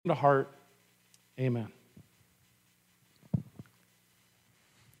to heart. Amen.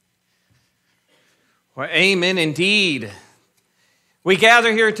 Well, amen indeed. We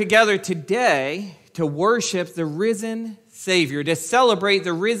gather here together today to worship the risen Savior, to celebrate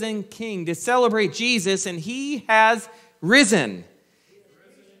the risen King, to celebrate Jesus, and He has risen.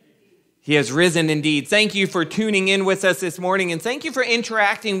 He has risen indeed. Thank you for tuning in with us this morning, and thank you for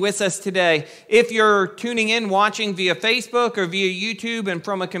interacting with us today. If you're tuning in, watching via Facebook or via YouTube and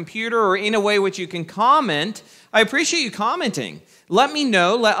from a computer or in a way which you can comment, I appreciate you commenting. Let me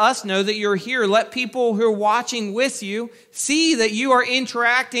know, let us know that you're here. Let people who are watching with you see that you are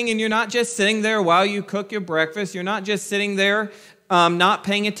interacting and you're not just sitting there while you cook your breakfast. You're not just sitting there not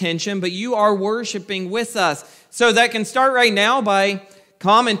paying attention, but you are worshiping with us. So that can start right now by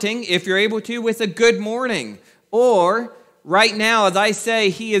commenting, if you're able to, with a good morning. Or right now, as I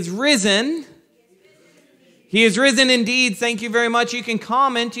say, He is risen. He is risen indeed. Thank you very much. You can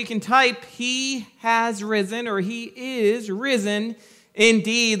comment, you can type, He has risen, or He is risen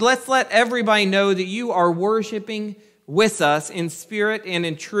indeed. Let's let everybody know that you are worshiping with us in spirit and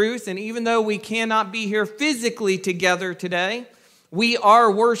in truth. And even though we cannot be here physically together today, we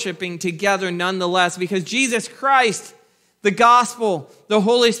are worshiping together nonetheless, because Jesus Christ, the gospel, the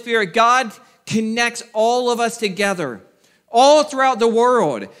Holy Spirit, God connects all of us together, all throughout the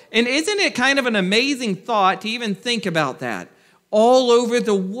world. And isn't it kind of an amazing thought to even think about that? All over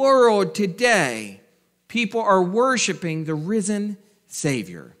the world today, people are worshiping the risen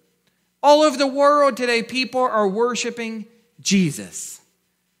Savior. All over the world today, people are worshiping Jesus.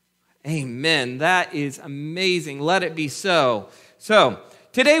 Amen. That is amazing. Let it be so. So,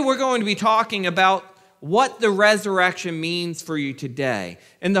 today we're going to be talking about what the resurrection means for you today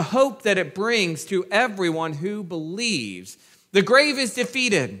and the hope that it brings to everyone who believes. The grave is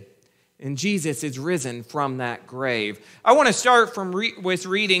defeated and Jesus is risen from that grave. I want to start with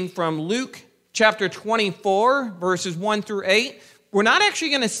reading from Luke chapter 24, verses 1 through 8. We're not actually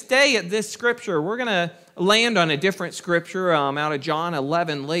going to stay at this scripture. We're going to land on a different scripture out of John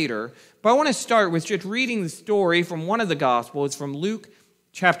 11 later. But I want to start with just reading the story from one of the Gospels, from Luke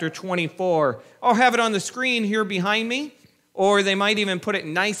chapter 24. I'll have it on the screen here behind me, or they might even put it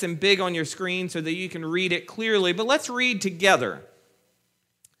nice and big on your screen so that you can read it clearly. But let's read together.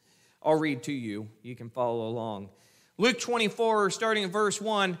 I'll read to you. You can follow along. Luke 24, starting in verse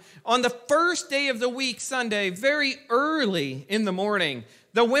 1. On the first day of the week, Sunday, very early in the morning,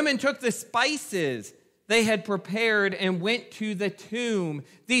 the women took the spices they had prepared and went to the tomb.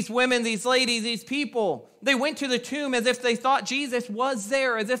 These women, these ladies, these people, they went to the tomb as if they thought Jesus was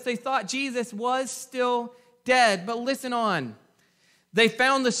there, as if they thought Jesus was still dead. But listen on. They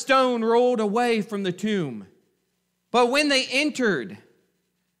found the stone rolled away from the tomb. But when they entered,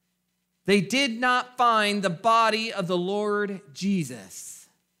 they did not find the body of the Lord Jesus.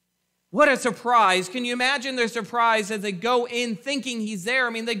 What a surprise. Can you imagine their surprise as they go in thinking He's there?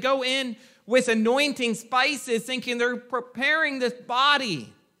 I mean, they go in with anointing spices, thinking they're preparing this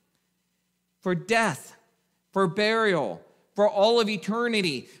body for death, for burial, for all of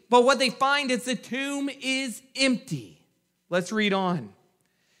eternity. But what they find is the tomb is empty. Let's read on.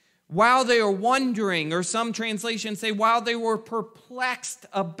 While they are wondering, or some translations say, while they were perplexed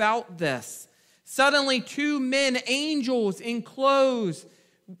about this, suddenly two men, angels in clothes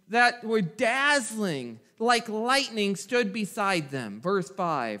that were dazzling like lightning, stood beside them. Verse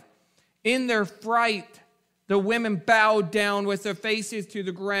 5. In their fright, the women bowed down with their faces to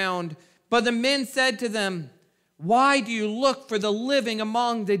the ground. But the men said to them, why do you look for the living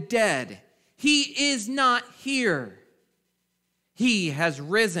among the dead? He is not here. He has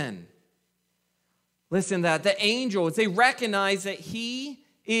risen. Listen to that. The angels, they recognize that He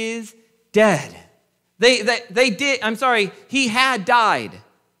is dead. He had died.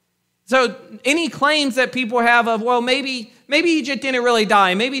 So any claims that people have of, well, maybe He just didn't really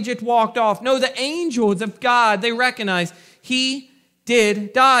die. Maybe He just walked off. No, the angels of God, they recognize He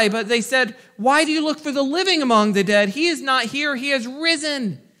did die. But they said, why do you look for the living among the dead? He is not here. He has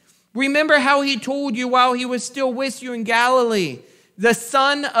risen. Remember how He told you while He was still with you in Galilee, the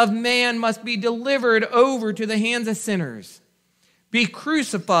Son of Man must be delivered over to the hands of sinners, be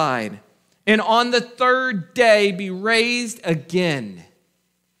crucified, and on the third day be raised again.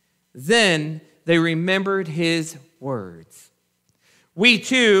 Then they remembered His words. We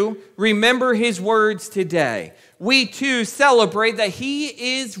too remember His words today. We too celebrate that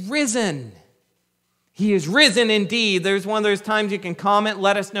He is risen. He is risen indeed. There's one of those times you can comment,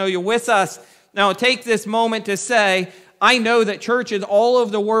 let us know you're with us. Now take this moment to say, I know that churches all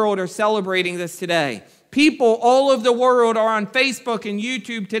over the world are celebrating this today. People all over the world are on Facebook and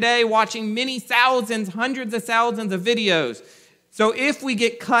YouTube today watching many thousands, hundreds of thousands of videos. So if we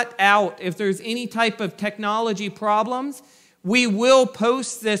get cut out, if there's any type of technology problems, we will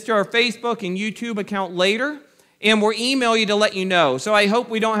post this to our Facebook and YouTube account later, and we'll email you to let you know. So I hope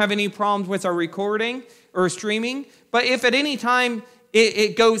we don't have any problems with our recording or streaming. But if at any time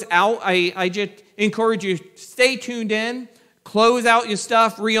it goes out, I just encourage you, stay tuned in, close out your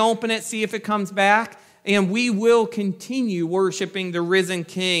stuff, reopen it, see if it comes back, and we will continue worshiping the risen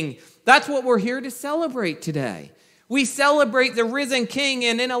King. That's what we're here to celebrate today. We celebrate the risen King,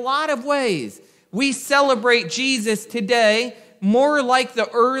 and in a lot of ways, we celebrate Jesus today more like the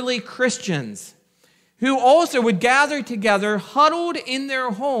early Christians, who also would gather together, huddled in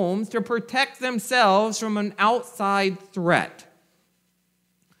their homes to protect themselves from an outside threat.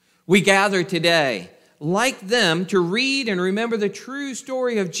 We gather today, like them, to read and remember the true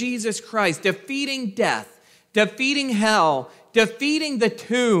story of Jesus Christ, defeating death, defeating hell, defeating the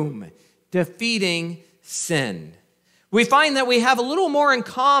tomb, defeating sin. We find that we have a little more in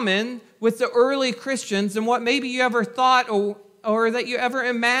common with the early Christians than what maybe you ever thought or that you ever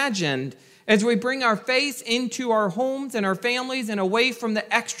imagined as we bring our faith into our homes and our families and away from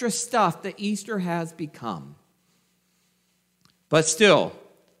the extra stuff that Easter has become. But still,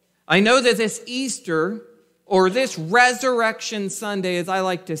 I know that this Easter, or this Resurrection Sunday, as I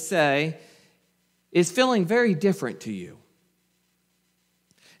like to say, is feeling very different to you.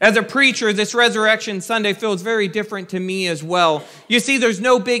 As a preacher, this Resurrection Sunday feels very different to me as well. You see, there's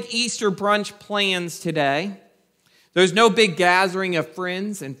no big Easter brunch plans today. There's no big gathering of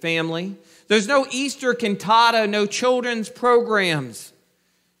friends and family. There's no Easter cantata, no children's programs.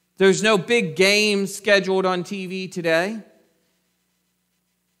 There's no big games scheduled on TV today.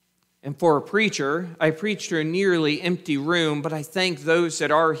 And for a preacher, I preach to a nearly empty room, but I thank those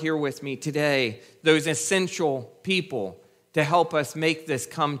that are here with me today, those essential people, to help us make this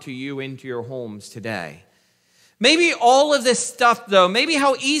come to you into your homes today. Maybe all of this stuff, though, maybe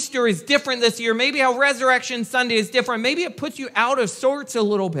how Easter is different this year, maybe how Resurrection Sunday is different, maybe it puts you out of sorts a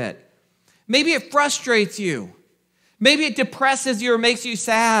little bit. Maybe it frustrates you. Maybe it depresses you or makes you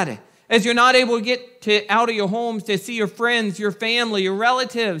sad as you're not able to get out of your homes to see your friends, your family, your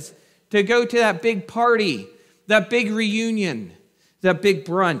relatives, to go to that big party, that big reunion, that big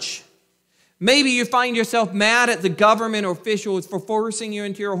brunch. Maybe you find yourself mad at the government officials for forcing you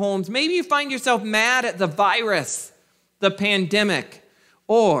into your homes. Maybe you find yourself mad at the virus, the pandemic.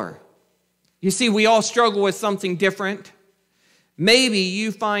 Or, you see, we all struggle with something different. Maybe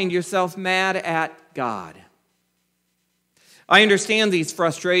you find yourself mad at God. I understand these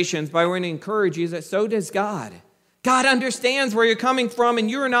frustrations, but I want to encourage you that so does God. God understands where you're coming from, and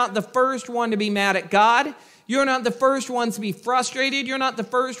you're not the first one to be mad at God. You're not the first ones to be frustrated. You're not the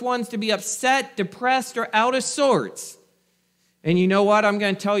first ones to be upset, depressed, or out of sorts. And you know what I'm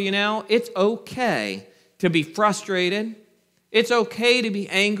going to tell you now? It's okay to be frustrated. It's okay to be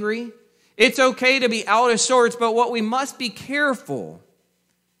angry. It's okay to be out of sorts. But what we must be careful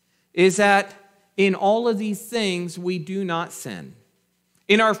is that in all of these things, we do not sin.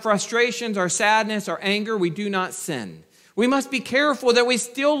 In our frustrations, our sadness, our anger, we do not sin. We must be careful that we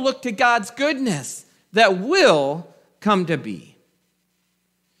still look to God's goodness that will come to be.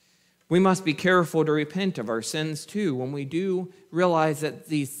 We must be careful to repent of our sins too when we do realize that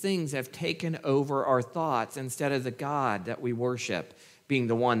these things have taken over our thoughts instead of the God that we worship being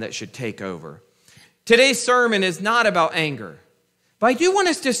the one that should take over. Today's sermon is not about anger, but I do want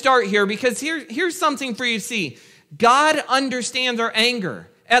us to start here because here's something for you to see. God understands our anger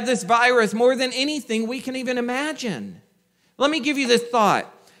at this virus more than anything we can even imagine. Let me give you this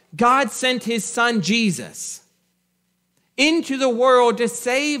thought. God sent his son Jesus into the world to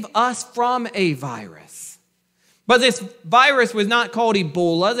save us from a virus. But this virus was not called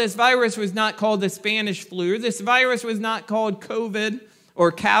Ebola. This virus was not called the Spanish flu. This virus was not called COVID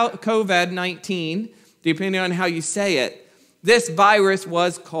or COVID-19, depending on how you say it. This virus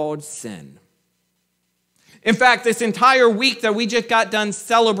was called sin. In fact, this entire week that we just got done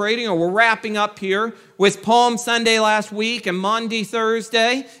celebrating, or we're wrapping up here, with Palm Sunday last week and Maundy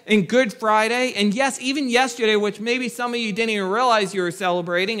Thursday and Good Friday, and yes, even yesterday, which maybe some of you didn't even realize you were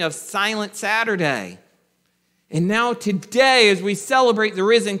celebrating, of Silent Saturday. And now today, as we celebrate the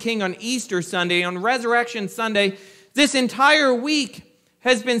risen King on Easter Sunday, on Resurrection Sunday, this entire week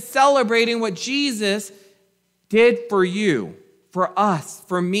has been celebrating what Jesus did for you, for us,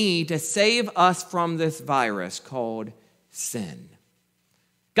 for me, to save us from this virus called sin.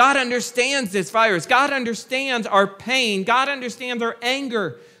 God understands this virus. God understands our pain. God understands our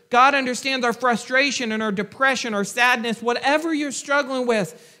anger. God understands our frustration and our depression, our sadness, whatever you're struggling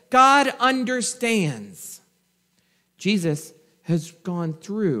with. God understands. Jesus has gone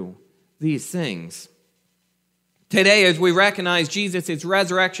through these things. Today, as we recognize Jesus'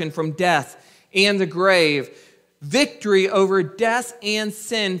 resurrection from death and the grave, victory over death and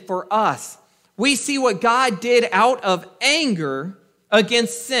sin for us, we see what God did out of anger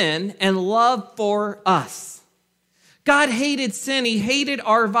against sin and love for us. God hated sin. He hated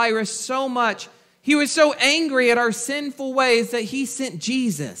our virus so much. He was so angry at our sinful ways that he sent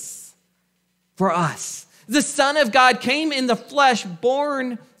Jesus for us. The Son of God came in the flesh,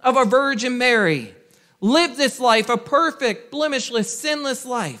 born of a Virgin Mary, lived this life, a perfect, blemishless, sinless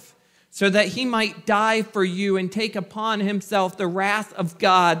life, so that he might die for you and take upon himself the wrath of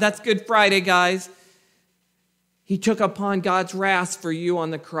God. That's Good Friday, guys. He took upon God's wrath for you on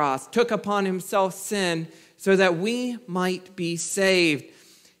the cross, took upon himself sin so that we might be saved.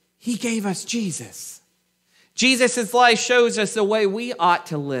 He gave us Jesus. Jesus' life shows us the way we ought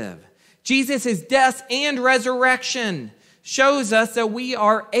to live. Jesus' death and resurrection shows us that we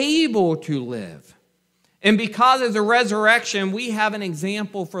are able to live. And because of the resurrection, we have an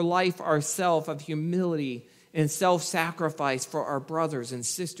example for life ourselves of humility and self-sacrifice for our brothers and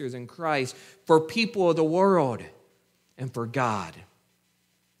sisters in Christ, for people of the world, and for God.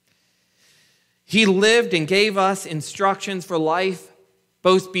 He lived and gave us instructions for life,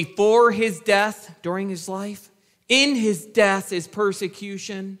 both before his death, during his life, in his death, his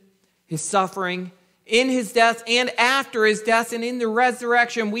persecution, his suffering, in his death and after his death, and in the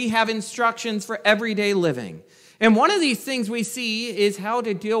resurrection, we have instructions for everyday living. And one of these things we see is how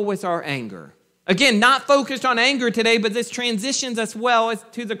to deal with our anger. Again, not focused on anger today, but this transitions us well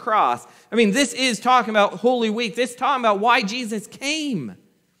to the cross. I mean, this is talking about Holy Week. This is talking about why Jesus came.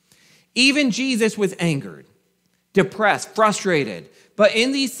 Even Jesus was angered, depressed, frustrated. But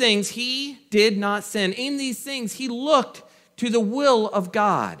in these things, he did not sin. In these things, he looked to the will of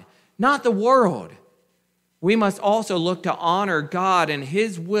God, not the world. We must also look to honor God and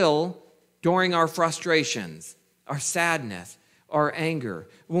his will during our frustrations, our sadness, our anger.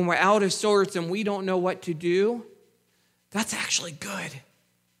 When we're out of sorts and we don't know what to do, that's actually good.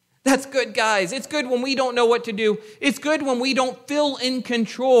 That's good, guys. It's good when we don't know what to do. It's good when we don't feel in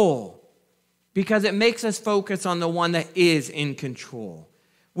control, because it makes us focus on the one that is in control.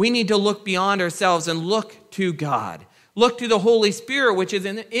 We need to look beyond ourselves and look to God. Look to the Holy Spirit, which is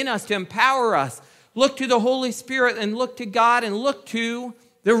in us to empower us. Look to the Holy Spirit and look to God and look to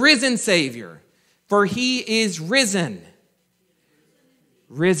the risen Savior, for he is risen.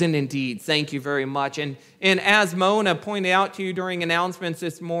 Risen indeed. Thank you very much. And as Mona pointed out to you during announcements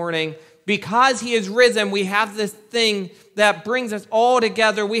this morning, because he is risen, we have this thing that brings us all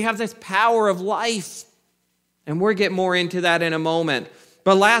together. We have this power of life. And we'll get more into that in a moment.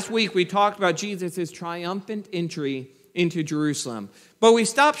 But last week we talked about Jesus' triumphant entry into Jerusalem. But we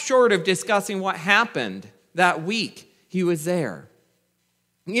stopped short of discussing what happened that week he was there.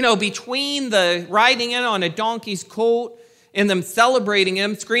 You know, between the riding in on a donkey's colt and them celebrating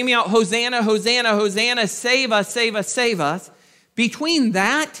him, screaming out, Hosanna, Hosanna, Hosanna, save us, save us, save us. Between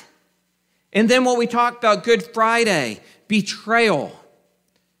that and then what we talked about Good Friday, betrayal,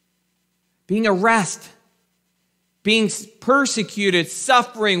 being arrested, being persecuted,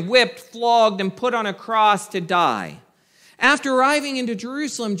 suffering, whipped, flogged, and put on a cross to die. After arriving into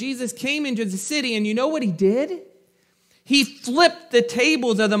Jerusalem, Jesus came into the city, and you know what he did? He flipped the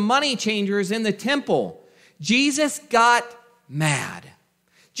tables of the money changers in the temple. Jesus got mad.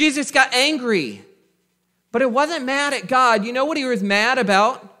 Jesus got angry. But it wasn't mad at God. You know what he was mad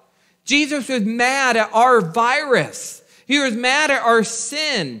about? Jesus was mad at our virus. He was mad at our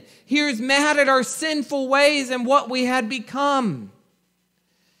sin. He was mad at our sinful ways and what we had become.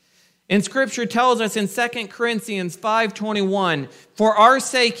 And Scripture tells us in 2 Corinthians 5:21, for our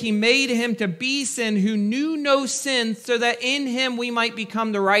sake he made him to be sin who knew no sin, so that in him we might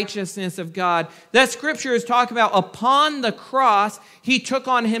become the righteousness of God. That Scripture is talking about upon the cross, he took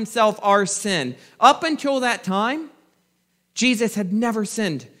on himself our sin. Up until that time, Jesus had never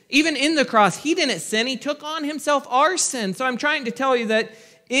sinned. Even in the cross, he didn't sin. He took on himself our sin. So I'm trying to tell you that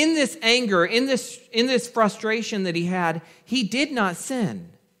in this anger, in this frustration that he had, he did not sin.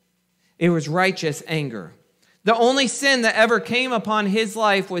 It was righteous anger. The only sin that ever came upon his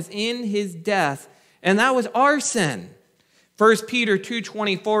life was in his death, and that was our sin. 1 Peter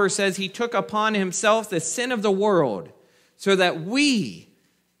 2:24 says he took upon himself the sin of the world so that we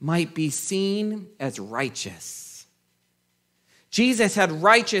might be seen as righteous. Jesus had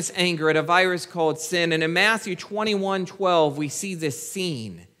righteous anger at a virus called sin, and in Matthew 21:12 we see this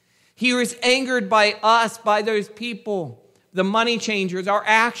scene. He was angered by us, by those people, the money changers, our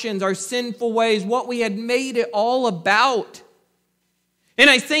actions, our sinful ways, what we had made it all about. And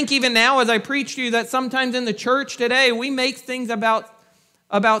I think even now as I preach to you that sometimes in the church today, we make things about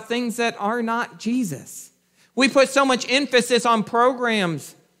things that are not Jesus. We put so much emphasis on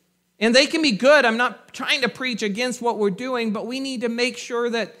programs, and they can be good. I'm not trying to preach against what we're doing, but we need to make sure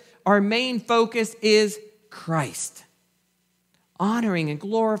that our main focus is Christ, honoring and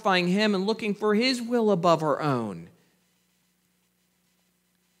glorifying him and looking for his will above our own.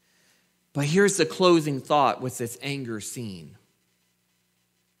 But here's the closing thought with this anger scene.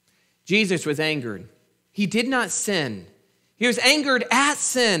 Jesus was angered. He did not sin. He was angered at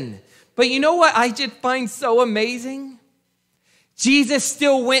sin. But you know what I just find so amazing? Jesus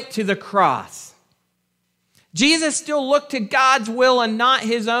still went to the cross. Jesus still looked to God's will and not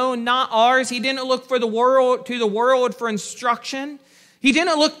his own, not ours. He didn't look to the world for instruction. He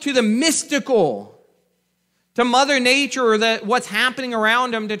didn't look to the mystical, to Mother Nature or what's happening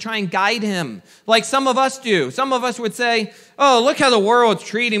around him to try and guide him, like some of us do. Some of us would say, oh, look how the world's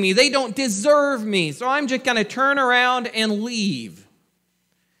treating me. They don't deserve me, so I'm just going to turn around and leave.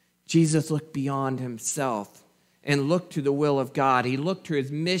 Jesus looked beyond himself and looked to the will of God. He looked to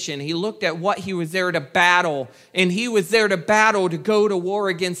his mission. He looked at what he was there to battle, and he was there to battle, to go to war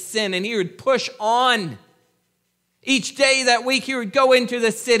against sin, and he would push on. Each day that week, he would go into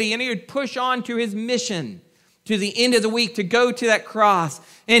the city, and he would push on to his mission to the end of the week to go to that cross.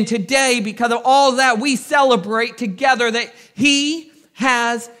 And today, because of all that, we celebrate together that he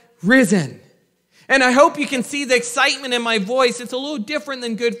has risen. And I hope you can see the excitement in my voice. It's a little different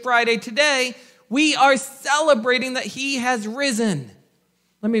than Good Friday. Today, we are celebrating that he has risen.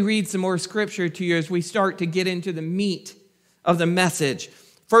 Let me read some more scripture to you as we start to get into the meat of the message.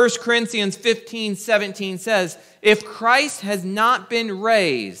 1 Corinthians 15:17 says, if Christ has not been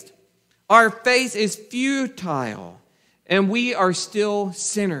raised, our faith is futile, and we are still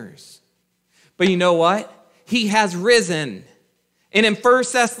sinners. But you know what? He has risen. And in 1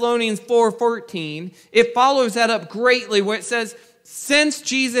 Thessalonians 4:14, it follows that up greatly where it says, since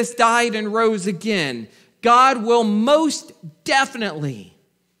Jesus died and rose again, God will most definitely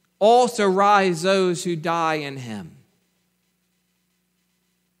also rise those who die in him.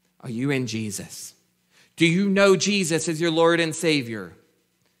 Are you in Jesus? Do you know Jesus as your Lord and Savior?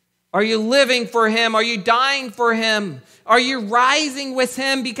 Are you living for him? Are you dying for him? Are you rising with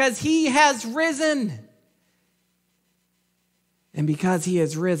him because he has risen? And because he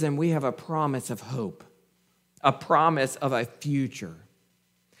has risen, we have a promise of hope, a promise of a future.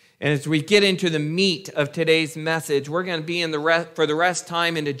 And as we get into the meat of today's message, we're going to be for the rest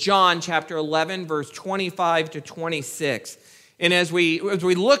time into John chapter 11, verse 25 to 26. And as we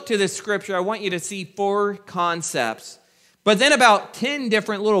look to this scripture, I want you to see 4 concepts, but then about 10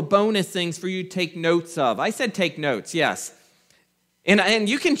 different little bonus things for you to take notes of. I said take notes, yes. And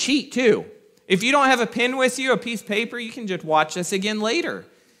you can cheat too. If you don't have a pen with you, a piece of paper, you can just watch this again later.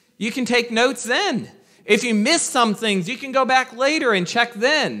 You can take notes then. If you miss some things, you can go back later and check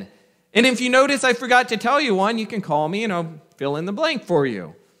then. And if you notice I forgot to tell you one, you can call me and I'll fill in the blank for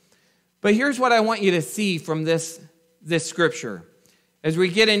you. But here's what I want you to see from this scripture. As we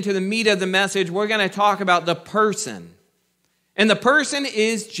get into the meat of the message, we're going to talk about the person. And the person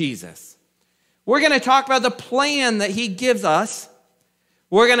is Jesus. We're going to talk about the plan that he gives us.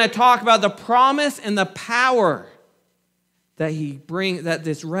 We're going to talk about the promise and the power that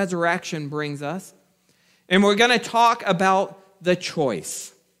this resurrection brings us. And we're going to talk about the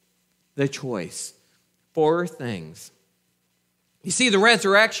choice. The choice. 4 things. You see, the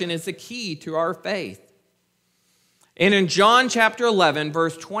resurrection is the key to our faith. And in John chapter 11,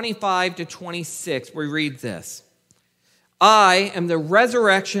 verse 25 to 26, we read this. I am the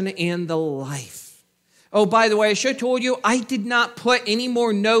resurrection and the life. Oh, by the way, I should have told you, I did not put any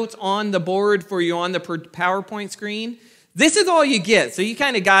more notes on the board for you on the PowerPoint screen. This is all you get, so you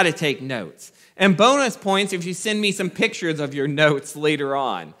kind of got to take notes. And bonus points if you send me some pictures of your notes later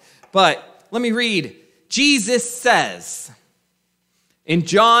on. But let me read. Jesus says in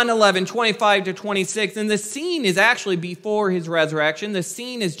John 11, 25 to 26, and the scene is actually before his resurrection. The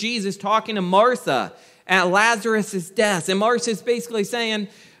scene is Jesus talking to Martha at Lazarus' death. And Martha's basically saying,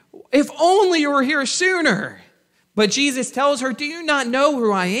 if only you were here sooner. But Jesus tells her, do you not know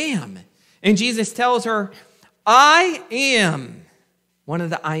who I am? And Jesus tells her, I am. One of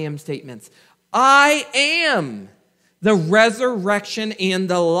the I am statements. I am the resurrection and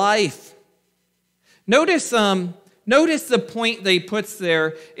the life. Notice the point that he puts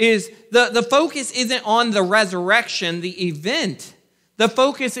there is the focus isn't on the resurrection, the event. The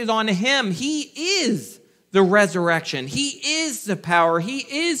focus is on him. He is the resurrection. He is the power.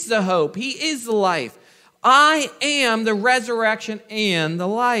 He is the hope. He is the life. I am the resurrection and the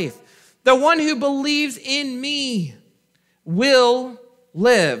life. The one who believes in me will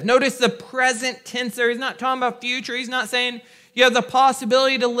live. Notice the present tense there. He's not talking about future. He's not saying you have the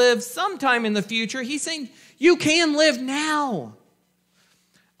possibility to live sometime in the future. He's saying You can live now.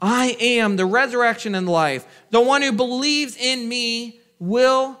 I am the resurrection and life. The one who believes in me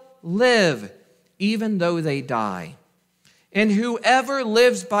will live, even though they die. And whoever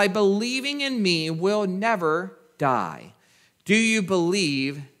lives by believing in me will never die. Do you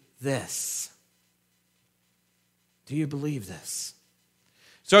believe this? Do you believe this?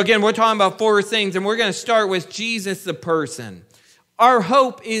 So again, we're talking about 4 things, and we're going to start with Jesus the person. Our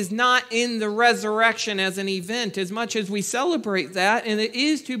hope is not in the resurrection as an event, as much as we celebrate that, and it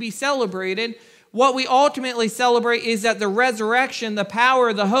is to be celebrated. What we ultimately celebrate is that the resurrection, the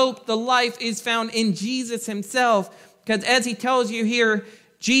power, the hope, the life is found in Jesus himself. Because as he tells you here,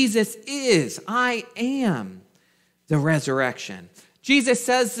 Jesus is, I am the resurrection. Jesus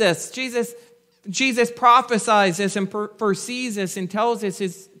says this. Jesus prophesies this and foresees this and tells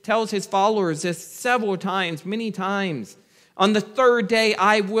his followers this several times, many times. On the 3rd day,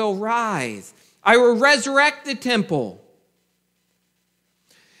 I will rise. I will resurrect the temple.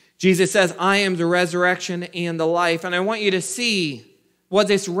 Jesus says, I am the resurrection and the life. And I want you to see what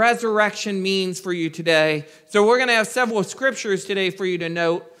this resurrection means for you today. So we're going to have several scriptures today for you to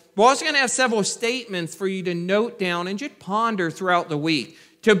note. We're also going to have several statements for you to note down and just ponder throughout the week.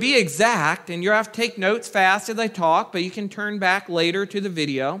 To be exact, and you'll have to take notes fast as I talk, but you can turn back later to the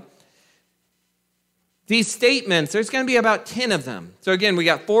video. These statements, there's going to be about 10 of them. So again, we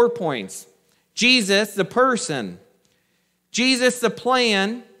got 4 points. Jesus, the person. Jesus, the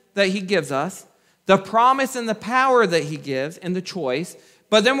plan that he gives us. The promise and the power that he gives and the choice.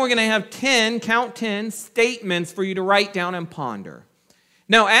 But then we're going to have 10, count 10, statements for you to write down and ponder.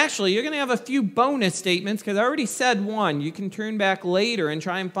 Now, actually, you're going to have a few bonus statements because I already said one. You can turn back later and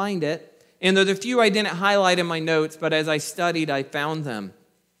try and find it. And there's a few I didn't highlight in my notes, but as I studied, I found them.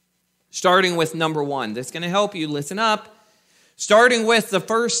 Starting with number 1. This is going to help you. Listen up. Starting with the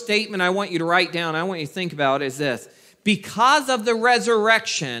first statement I want you to write down, I want you to think about is this. Because of the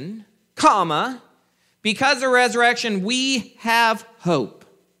resurrection, because of the resurrection, we have hope.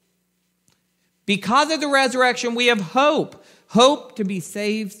 Because of the resurrection, we have hope. Hope to be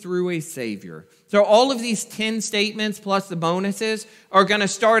saved through a Savior. So all of these 10 statements plus the bonuses are going to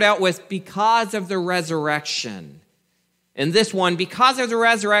start out with because of the resurrection. And this one, because of the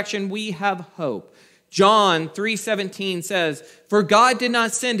resurrection, we have hope. John 3:17 says, for God did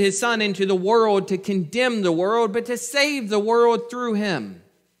not send his Son into the world to condemn the world, but to save the world through him.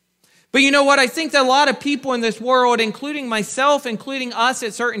 But you know what? I think that a lot of people in this world, including myself, including us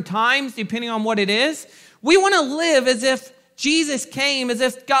at certain times, depending on what it is, we want to live as if Jesus came, as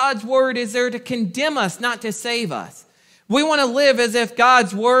if God's word is there to condemn us, not to save us. We want to live as if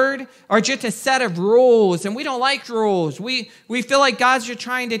God's word are just a set of rules, and we don't like rules. We feel like God's just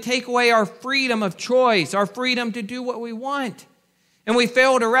trying to take away our freedom of choice, our freedom to do what we want. And we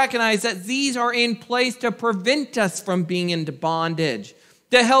fail to recognize that these are in place to prevent us from being into bondage,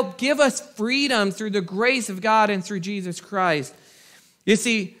 to help give us freedom through the grace of God and through Jesus Christ. You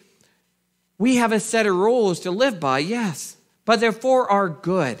see, we have a set of rules to live by, yes, but they're for our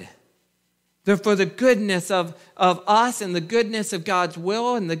good. They're for the goodness of us and the goodness of God's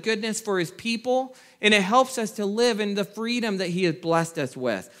will and the goodness for his people. And it helps us to live in the freedom that he has blessed us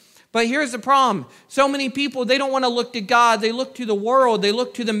with. But here's the problem. So many people, they don't want to look to God. They look to the world. They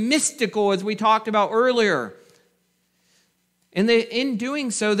look to the mystical, as we talked about earlier. And in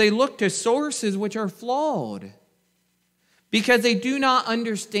doing so, they look to sources which are flawed. Because they do not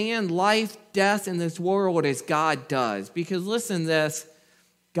understand life, death in this world as God does. Because listen to this.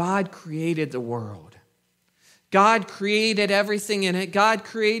 God created the world. God created everything in it. God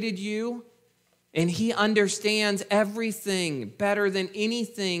created you, and he understands everything better than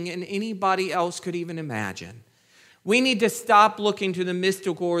anything and anybody else could even imagine. We need to stop looking to the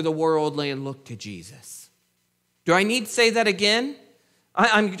mystical or the worldly and look to Jesus. Do I need to say that again?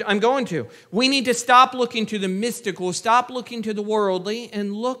 I'm going to. We need to stop looking to the mystical, stop looking to the worldly,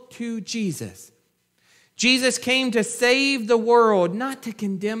 and look to Jesus. Jesus came to save the world, not to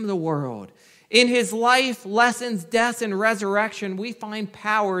condemn the world. In his life, lessons, death, and resurrection, we find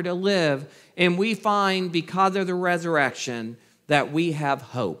power to live, and we find, because of the resurrection, that we have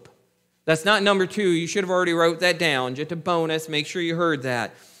hope. That's not number 2. You should have already wrote that down. Just a bonus. Make sure you heard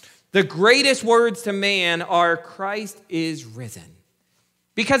that. The greatest words to man are, Christ is risen.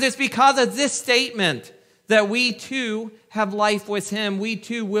 Because it's because of this statement that we too have life with him. We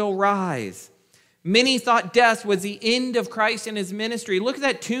too will rise. Many thought death was the end of Christ and his ministry. Look at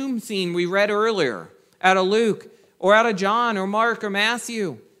that tomb scene we read earlier out of Luke or out of John or Mark or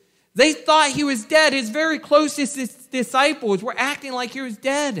Matthew. They thought he was dead. His very closest disciples were acting like he was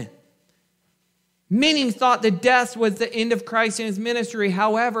dead. Many thought that death was the end of Christ and his ministry.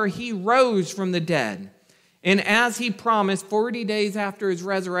 However, he rose from the dead. And as he promised, 40 days after his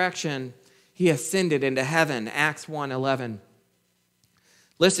resurrection, he ascended into heaven, Acts 1:11.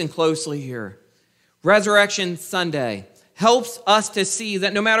 Listen closely here. Resurrection Sunday helps us to see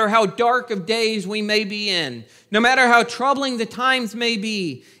that no matter how dark of days we may be in, no matter how troubling the times may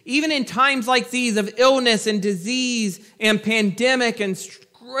be, even in times like these of illness and disease and pandemic and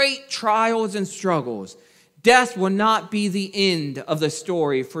great trials and struggles, death will not be the end of the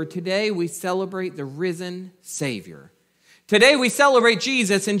story, for today we celebrate the risen Savior. Today we celebrate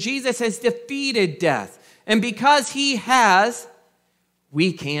Jesus, and Jesus has defeated death. And because he has,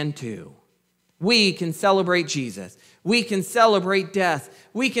 we can too. We can celebrate Jesus. We can celebrate death.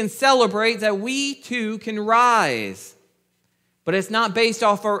 We can celebrate that we too can rise. But it's not based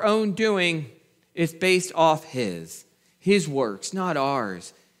off our own doing. It's based off his works, not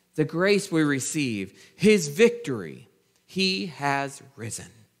ours. The grace we receive, his victory. He has risen.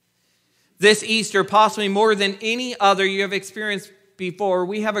 This Easter, possibly more than any other you have experienced before,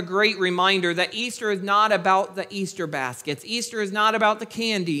 we have a great reminder that Easter is not about the Easter baskets. Easter is not about the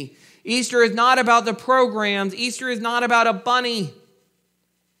candy. Easter is not about the programs. Easter is not about a bunny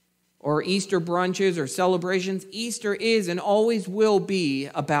or Easter brunches or celebrations. Easter is and always will be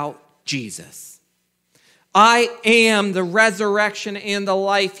about Jesus. I am the resurrection and the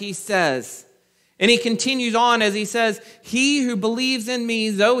life, he says. And he continues on as he says, he who believes in me,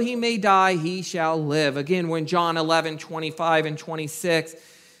 though he may die, he shall live. Again, when John 11:25 and 26.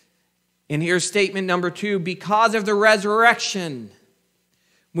 And here's statement number 2. Because of the resurrection,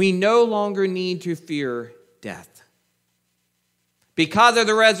 we no longer need to fear death. Because of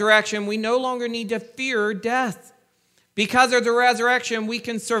the resurrection, we no longer need to fear death. Because of the resurrection, we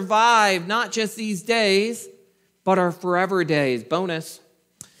can survive not just these days, but our forever days. Bonus.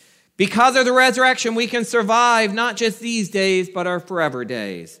 Because of the resurrection, we can survive not just these days, but our forever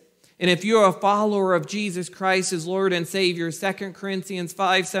days. And if you're a follower of Jesus Christ as Lord and Savior, 2 Corinthians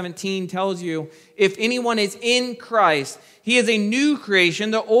 5:17 tells you, if anyone is in Christ, he is a new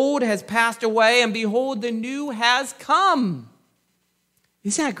creation. The old has passed away, and behold, the new has come.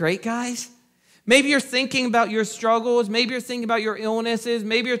 Isn't that great, guys? Maybe you're thinking about your struggles. Maybe you're thinking about your illnesses.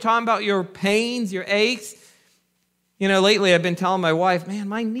 Maybe you're talking about your pains, your aches. You know, lately I've been telling my wife, man,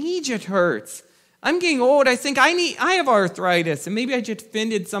 my knee just hurts. I'm getting old. I think I have arthritis. And maybe I just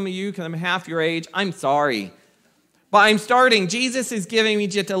offended some of you because I'm half your age. I'm sorry. But I'm starting. Jesus is giving me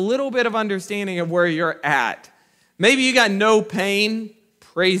just a little bit of understanding of where you're at. Maybe you got no pain.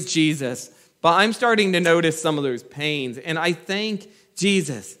 Praise Jesus. But I'm starting to notice some of those pains. And I thank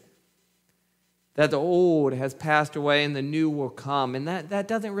Jesus that the old has passed away and the new will come. And that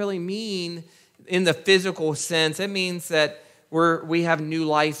doesn't really mean in the physical sense. It means that we have new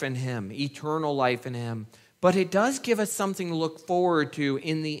life in him, eternal life in him. But it does give us something to look forward to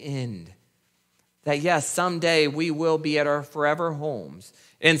in the end. That yes, someday we will be at our forever homes.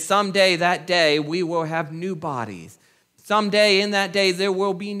 And someday, that day, we will have new bodies. Someday, in that day, there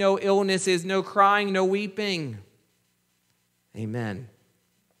will be no illnesses, no crying, no weeping. Amen.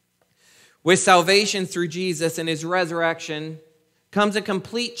 With salvation through Jesus and his resurrection comes a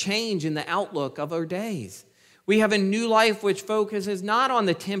complete change in the outlook of our days. We have a new life which focuses not on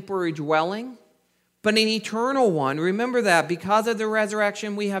the temporary dwelling, but an eternal one. Remember that because of the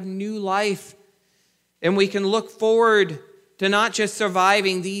resurrection, we have new life. And we can look forward to not just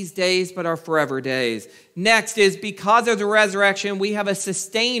surviving these days, but our forever days. Next is because of the resurrection, we have a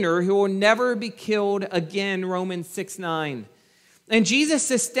sustainer who will never be killed again, Romans 6:9. And Jesus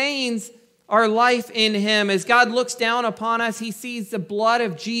sustains our life in him. As God looks down upon us, he sees the blood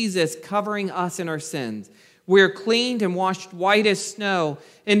of Jesus covering us in our sins. We're cleaned and washed white as snow.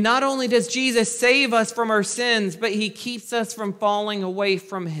 And not only does Jesus save us from our sins, but he keeps us from falling away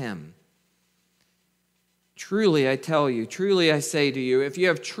from him. Truly, I tell you, truly I say to you, if you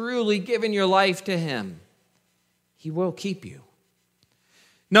have truly given your life to him, he will keep you.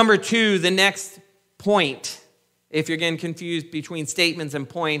 Number 2, the next point. If you're getting confused between statements and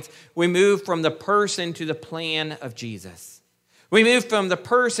points, we move from the person to the plan of Jesus. We move from the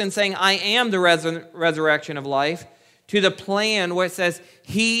person saying, I am the resurrection of life, to the plan where it says,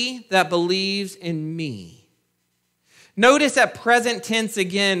 he that believes in me. Notice that present tense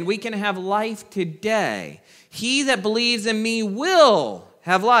again. We can have life today. He that believes in me will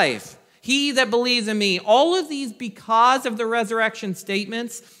have life. He that believes in me. All of these because of the resurrection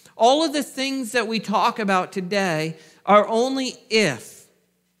statements, all of the things that we talk about today are only if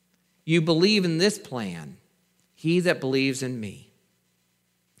you believe in this plan, he that believes in me.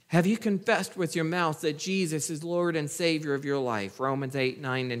 Have you confessed with your mouth that Jesus is Lord and Savior of your life? Romans 8,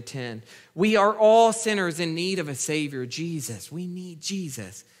 9, and 10. We are all sinners in need of a Savior, Jesus. We need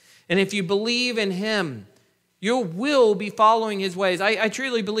Jesus. And if you believe in him, You will be following his ways. I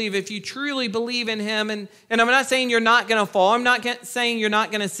truly believe if you truly believe in him, and I'm not saying you're not going to fall. I'm not saying you're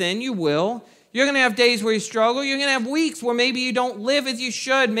not going to sin. You will. You're going to have days where you struggle. You're going to have weeks where maybe you don't live as you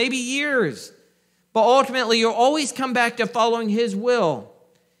should, maybe years. But ultimately, you'll always come back to following his will.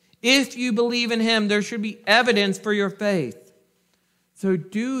 If you believe in him, there should be evidence for your faith. So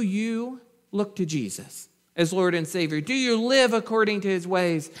do you look to Jesus as Lord and Savior? Do you live according to his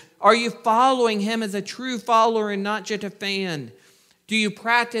ways? Are you following him as a true follower and not just a fan? Do you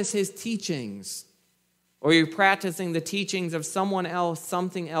practice his teachings? Or are you practicing the teachings of someone else,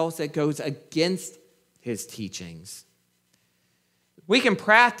 something else that goes against his teachings? We can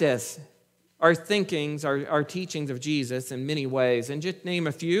practice our thinkings, our teachings of Jesus in many ways. And just name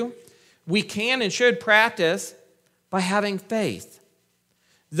a few. We can and should practice by having faith.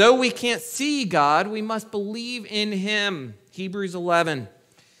 Though we can't see God, we must believe in him. Hebrews 11.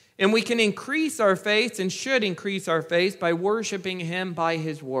 And we can increase our faith and should increase our faith by worshiping him by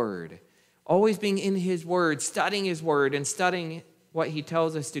his word. Always being in his word, studying his word, and studying what he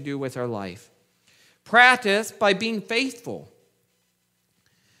tells us to do with our life. Practice by being faithful.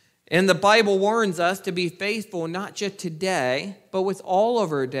 And the Bible warns us to be faithful not just today, but with all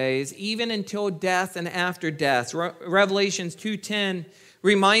of our days, even until death and after death. Revelations 2:10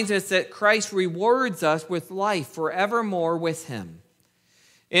 reminds us that Christ rewards us with life forevermore with him.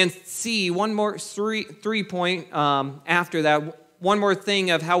 And see, one more three point after that, one more thing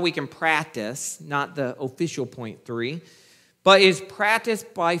of how we can practice, not the official point 3, but is practice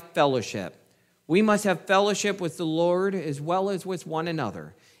by fellowship. We must have fellowship with the Lord as well as with one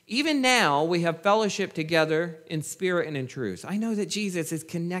another. Even now, we have fellowship together in spirit and in truth. I know that Jesus is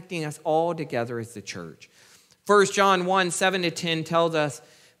connecting us all together as the church. 1 John 1:7-10 tells us,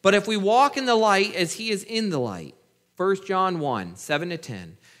 but if we walk in the light as he is in the light, 1 John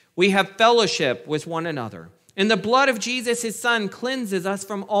 1:7-10, we have fellowship with one another. And the blood of Jesus, his son, cleanses us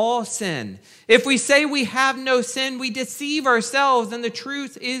from all sin. If we say we have no sin, we deceive ourselves and the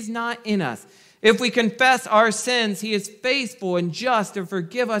truth is not in us. If we confess our sins, he is faithful and just to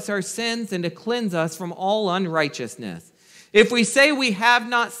forgive us our sins and to cleanse us from all unrighteousness. If we say we have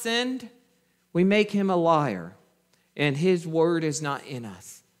not sinned, we make him a liar, and his word is not in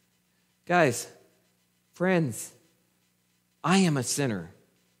us. Guys, friends, I am a sinner,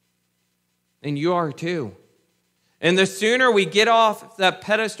 and you are too. And the sooner we get off that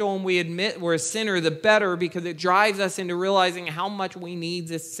pedestal and we admit we're a sinner, the better, because it drives us into realizing how much we need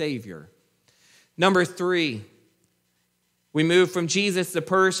this Savior. Number 3, we move from Jesus the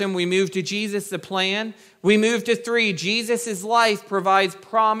person, we move to Jesus the plan. We move to 3, Jesus' life provides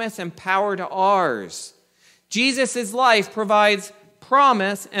promise and power to ours. Jesus' life provides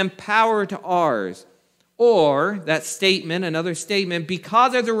promise and power to ours. Or, that statement, another statement,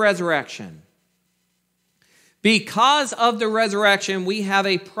 because of the resurrection. Because of the resurrection, we have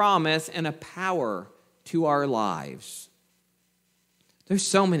a promise and a power to our lives. There's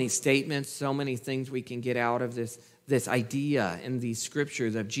so many statements, so many things we can get out of this idea in these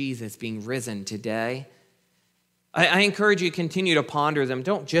scriptures of Jesus being risen today. I encourage you to continue to ponder them.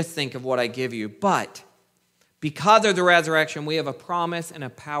 Don't just think of what I give you, but because of the resurrection, we have a promise and a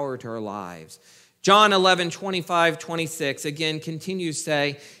power to our lives. John 11:25-26 again continues to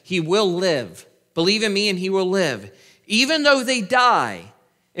say, he will live. Believe in me and he will live. Even though they die,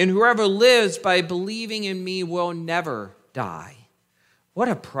 and whoever lives by believing in me will never die. What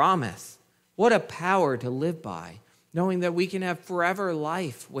a promise. What a power to live by, knowing that we can have forever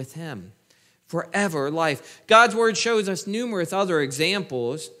life with him. Forever life. God's word shows us numerous other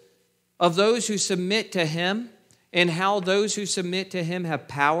examples of those who submit to him and how those who submit to him have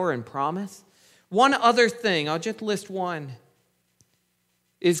power and promise. One other thing, I'll just list one,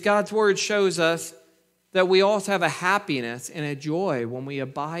 is God's word shows us that we also have a happiness and a joy when we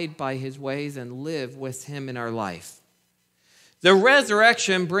abide by his ways and live with him in our life. The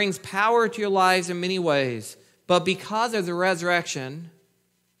resurrection brings power to your lives in many ways, but because of the resurrection,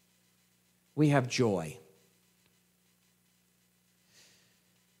 we have joy.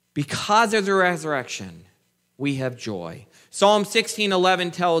 Because of the resurrection, we have joy. Psalm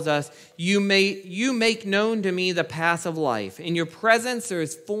 16:11 tells us, you make known to me the path of life. In your presence there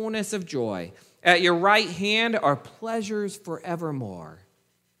is fullness of joy. At your right hand are pleasures forevermore.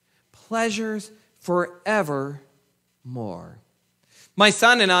 Pleasures forevermore. My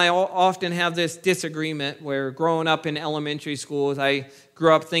son and I often have this disagreement where growing up in elementary schools, I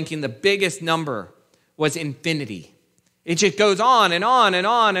grew up thinking the biggest number was infinity. It just goes on and on and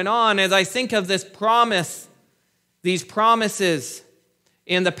on and on as I think of this promise, these promises,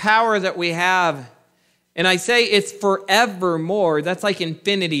 and the power that we have. And I say it's forevermore. That's like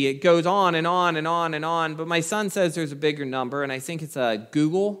infinity. It goes on and on and on and on. But my son says there's a bigger number, and I think it's a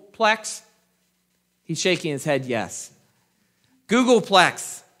Googleplex. He's shaking his head yes.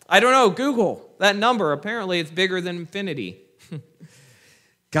 Googleplex. I don't know, Google. That number, apparently it's bigger than infinity.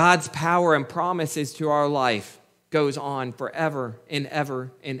 God's power and promises to our life goes on forever and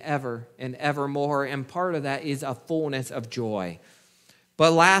ever and ever and evermore. And part of that is a fullness of joy.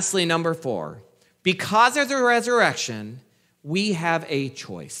 But lastly, number 4. Because of the resurrection, we have a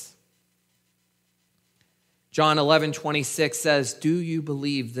choice. John 11:26 says, do you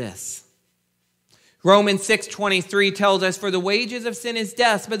believe this? Romans 6:23 tells us, for the wages of sin is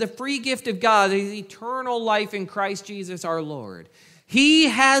death, but the free gift of God is eternal life in Christ Jesus our Lord. He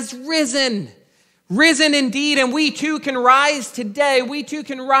has risen indeed, and we too can rise today. We too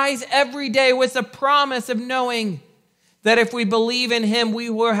can rise every day with the promise of knowing that if we believe in him, we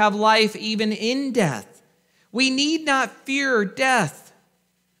will have life even in death. We need not fear death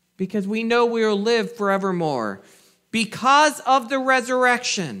because we know we will live forevermore. Because of the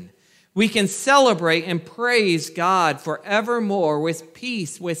resurrection, we can celebrate and praise God forevermore with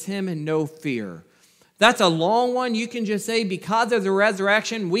peace with him and no fear. That's a long one. You can just say, because of the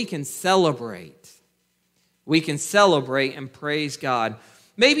resurrection, we can celebrate. We can celebrate and praise God.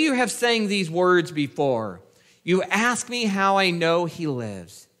 Maybe you have sang these words before. You ask me how I know he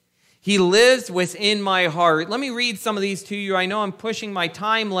lives. He lives within my heart. Let me read some of these to you. I know I'm pushing my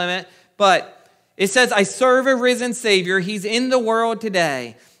time limit, but it says, I serve a risen Savior. He's in the world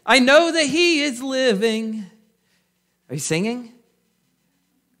today. I know that he is living. Are you singing?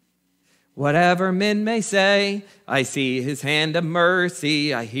 Whatever men may say, I see his hand of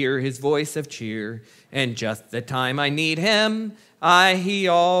mercy. I hear his voice of cheer. And just the time I need him, he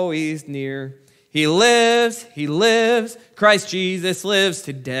always near. He lives, Christ Jesus lives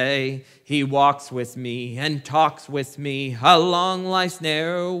today. He walks with me and talks with me along life's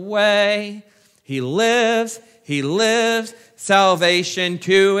narrow way. He lives, salvation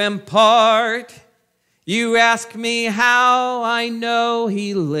to impart. You ask me how I know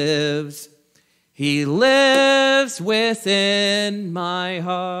he lives. He lives within my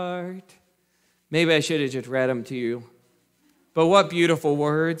heart. Maybe I should have just read them to you. But what beautiful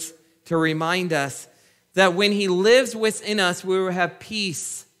words to remind us that when he lives within us, we will have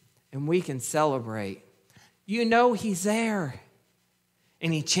peace and we can celebrate. You know he's there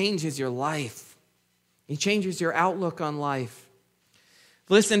and he changes your life. He changes your outlook on life.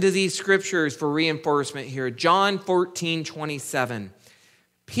 Listen to these scriptures for reinforcement here. John 14:27.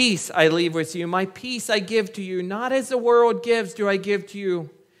 Peace I leave with you. My peace I give to you. Not as the world gives do I give to you.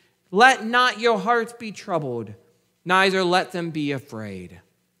 Let not your hearts be troubled, neither let them be afraid.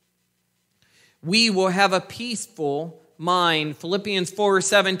 We will have a peaceful mind. Philippians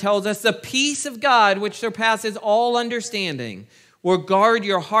 4:7 tells us the peace of God, which surpasses all understanding, will guard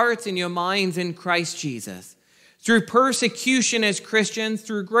your hearts and your minds in Christ Jesus. Through persecution as Christians,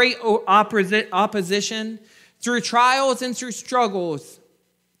 through great opposition, through trials and through struggles,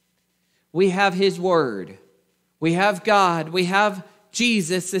 we have his word. We have God. We have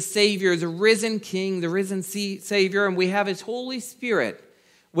Jesus, the Savior, the risen King, the risen Savior, and we have his Holy Spirit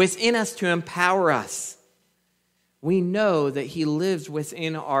within us to empower us. We know that he lives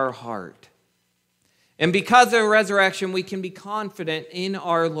within our heart. And because of the resurrection, we can be confident in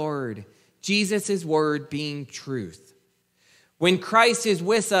our Lord, Jesus' word being truth. When Christ is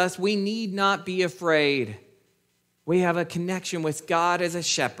with us, we need not be afraid. We have a connection with God as a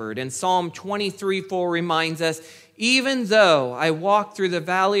shepherd. And Psalm 23:4 reminds us, even though I walk through the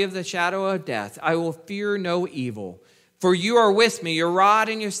valley of the shadow of death, I will fear no evil. For you are with me, your rod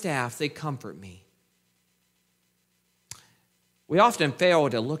and your staff, they comfort me. We often fail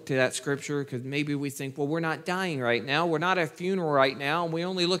to look to that scripture because maybe we think, well, we're not dying right now. We're not at a funeral right now. And we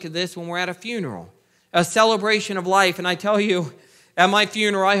only look at this when we're at a funeral, a celebration of life. And I tell you, at my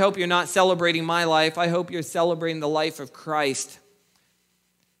funeral, I hope you're not celebrating my life. I hope you're celebrating the life of Christ.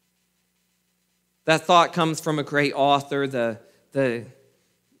 That thought comes from a great author. The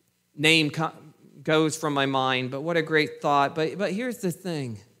name goes from my mind, but what a great thought. But here's the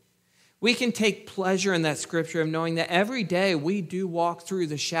thing. We can take pleasure in that scripture of knowing that every day we do walk through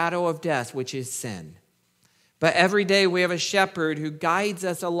the shadow of death, which is sin. But every day we have a shepherd who guides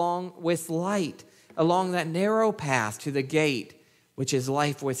us along with light, along that narrow path to the gate, which is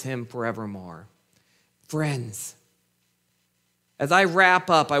life with him forevermore. Friends, as I wrap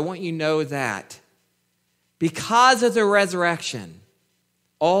up, I want you to know that because of the resurrection,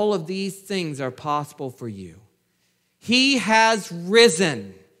 all of these things are possible for you. He has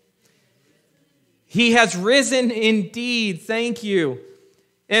risen. He has risen indeed. Thank you.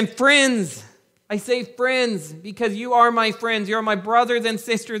 And friends, I say friends because you are my friends. You're my brothers and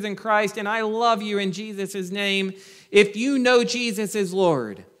sisters in Christ, and I love you in Jesus' name. If you know Jesus as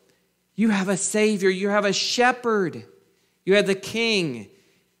Lord, you have a Savior. You have a shepherd. You have the King.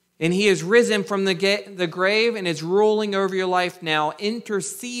 And he is risen from the grave and is ruling over your life now,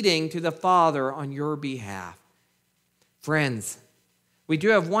 interceding to the Father on your behalf. Friends, we do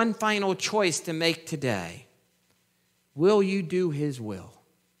have one final choice to make today. Will you do his will?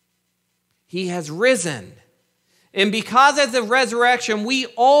 He has risen. And because of the resurrection, we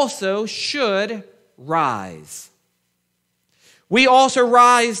also should rise. We also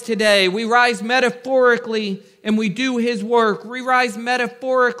rise today. We rise metaphorically and we do his work. We rise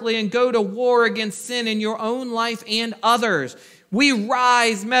metaphorically and go to war against sin in your own life and others. We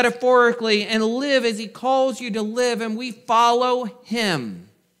rise metaphorically and live as he calls you to live, and we follow him.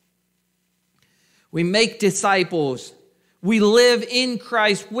 We make disciples. We live in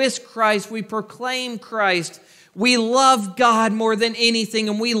Christ, with Christ. We proclaim Christ. We love God more than anything,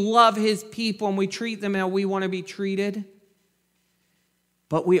 and we love his people, and we treat them how we want to be treated.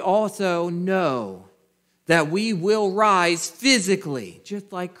 But we also know that we will rise physically,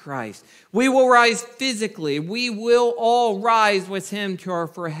 just like Christ. We will rise physically. We will all rise with him to our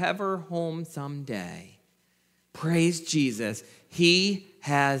forever home someday. Praise Jesus. He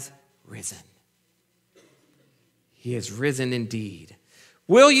has risen. He has risen indeed.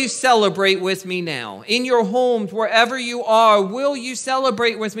 Will you celebrate with me now? In your homes, wherever you are, will you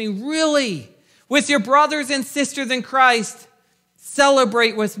celebrate with me? Really? With your brothers and sisters in Christ?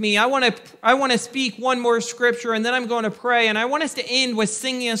 Celebrate with me. I want to speak one more scripture, and then I'm going to pray, and I want us to end with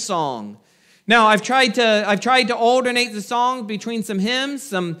singing a song. Now, I've tried to alternate the songs between some hymns,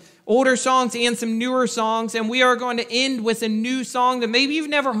 some older songs, and some newer songs, and we are going to end with a new song that maybe you've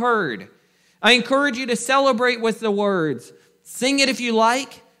never heard. I encourage you to celebrate with the words. Sing it if you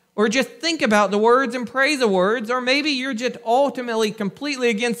like, or just think about the words and pray the words, or maybe you're just ultimately completely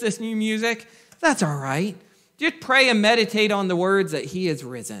against this new music. That's all right. Just pray and meditate on the words that he has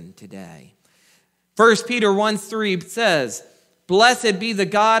risen today. 1 Peter 1:3 says, "Blessed be the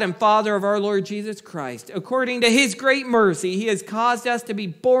God and Father of our Lord Jesus Christ. According to his great mercy, he has caused us to be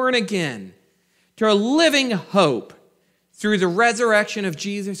born again to a living hope through the resurrection of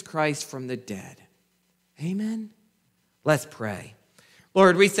Jesus Christ from the dead." Amen. Let's pray.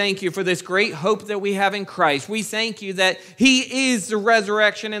 Lord, we thank you for this great hope that we have in Christ. We thank you that he is the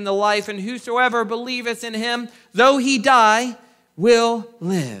resurrection and the life, and whosoever believeth in him, though he die, will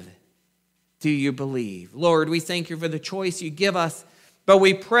live. Do you believe? Lord, we thank you for the choice you give us, but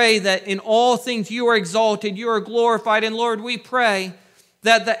we pray that in all things you are exalted, you are glorified, and Lord, we pray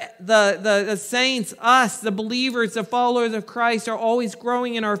that the saints, us, the believers, the followers of Christ, are always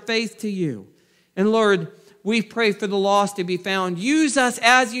growing in our faith to you. And Lord, we pray for the lost to be found. Use us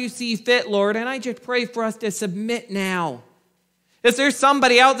as you see fit, Lord. And I just pray for us to submit now. If there's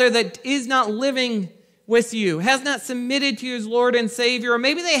somebody out there that is not living with you, has not submitted to you as Lord and Savior, or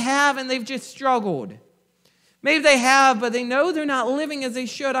maybe they have and they've just struggled. Maybe they have, but they know they're not living as they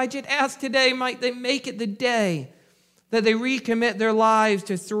should. I just ask today, might they make it the day that they recommit their lives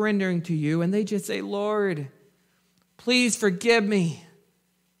to surrendering to you, and they just say, Lord, please forgive me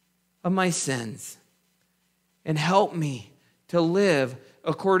of my sins. And help me to live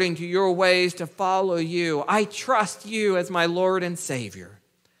according to your ways, to follow you. I trust you as my Lord and Savior.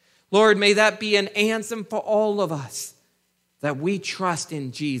 Lord, may that be an anthem for all of us, that we trust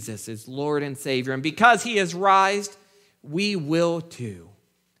in Jesus as Lord and Savior. And because he has risen, we will too.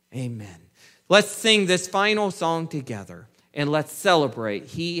 Amen. Let's sing this final song together, and let's celebrate.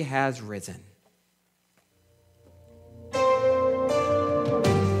 He has risen.